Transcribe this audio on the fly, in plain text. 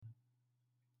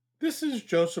This is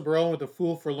Joseph Barone with the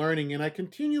Fool for Learning, and I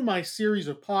continue my series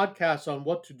of podcasts on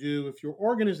what to do if your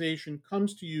organization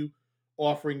comes to you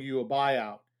offering you a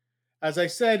buyout. As I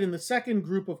said in the second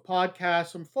group of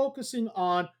podcasts, I'm focusing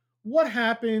on what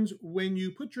happens when you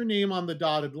put your name on the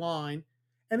dotted line.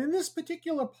 And in this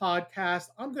particular podcast,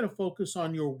 I'm going to focus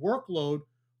on your workload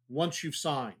once you've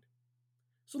signed.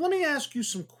 So let me ask you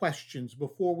some questions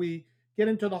before we get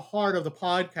into the heart of the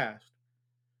podcast.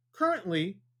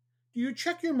 Currently, do you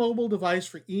check your mobile device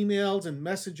for emails and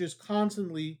messages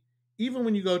constantly, even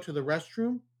when you go to the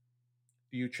restroom?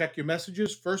 Do you check your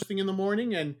messages first thing in the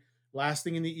morning and last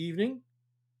thing in the evening?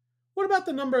 What about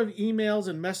the number of emails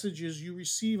and messages you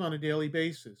receive on a daily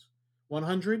basis?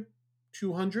 100,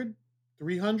 200,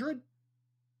 300?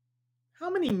 How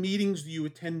many meetings do you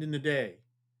attend in a day?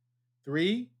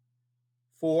 Three,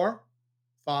 four,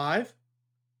 five?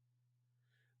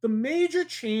 The major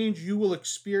change you will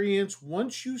experience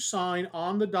once you sign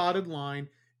on the dotted line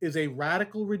is a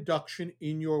radical reduction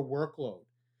in your workload.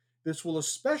 This will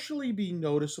especially be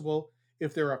noticeable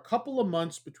if there are a couple of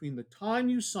months between the time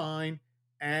you sign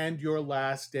and your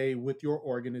last day with your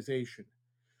organization.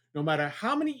 No matter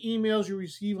how many emails you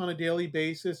receive on a daily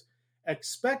basis,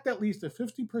 expect at least a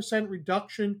 50%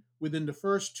 reduction within the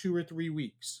first 2 or 3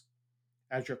 weeks.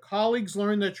 As your colleagues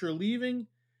learn that you're leaving,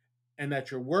 and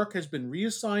that your work has been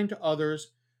reassigned to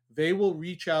others, they will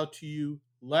reach out to you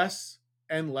less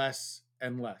and less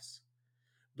and less.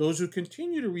 Those who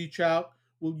continue to reach out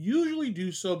will usually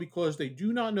do so because they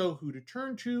do not know who to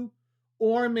turn to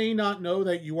or may not know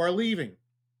that you are leaving.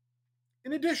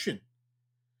 In addition,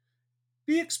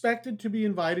 be expected to be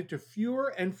invited to fewer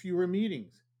and fewer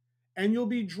meetings, and you'll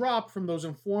be dropped from those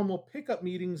informal pickup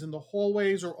meetings in the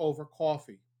hallways or over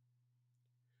coffee.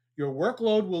 Your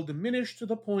workload will diminish to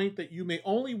the point that you may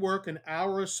only work an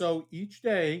hour or so each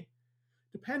day,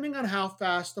 depending on how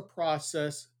fast the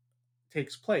process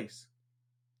takes place.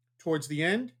 Towards the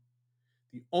end,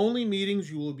 the only meetings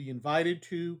you will be invited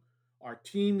to are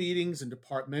team meetings and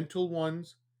departmental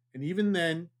ones, and even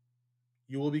then,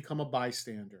 you will become a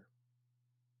bystander.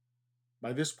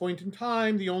 By this point in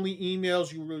time, the only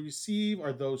emails you will receive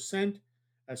are those sent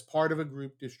as part of a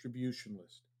group distribution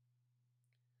list.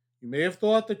 You may have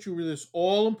thought that you were this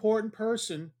all important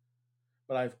person,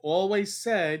 but I've always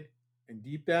said, and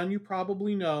deep down you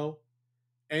probably know,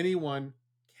 anyone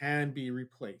can be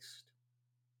replaced.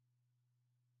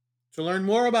 To learn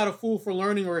more about A Fool for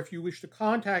Learning, or if you wish to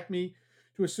contact me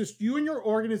to assist you and your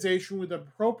organization with an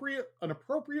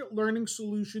appropriate learning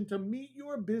solution to meet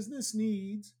your business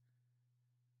needs,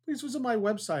 please visit my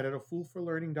website at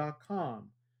afoolforlearning.com.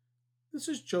 This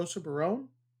is Joseph Barone,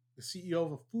 the CEO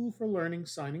of A Fool for Learning,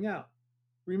 signing out.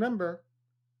 Remember,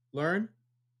 learn,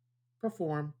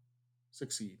 perform,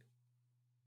 succeed.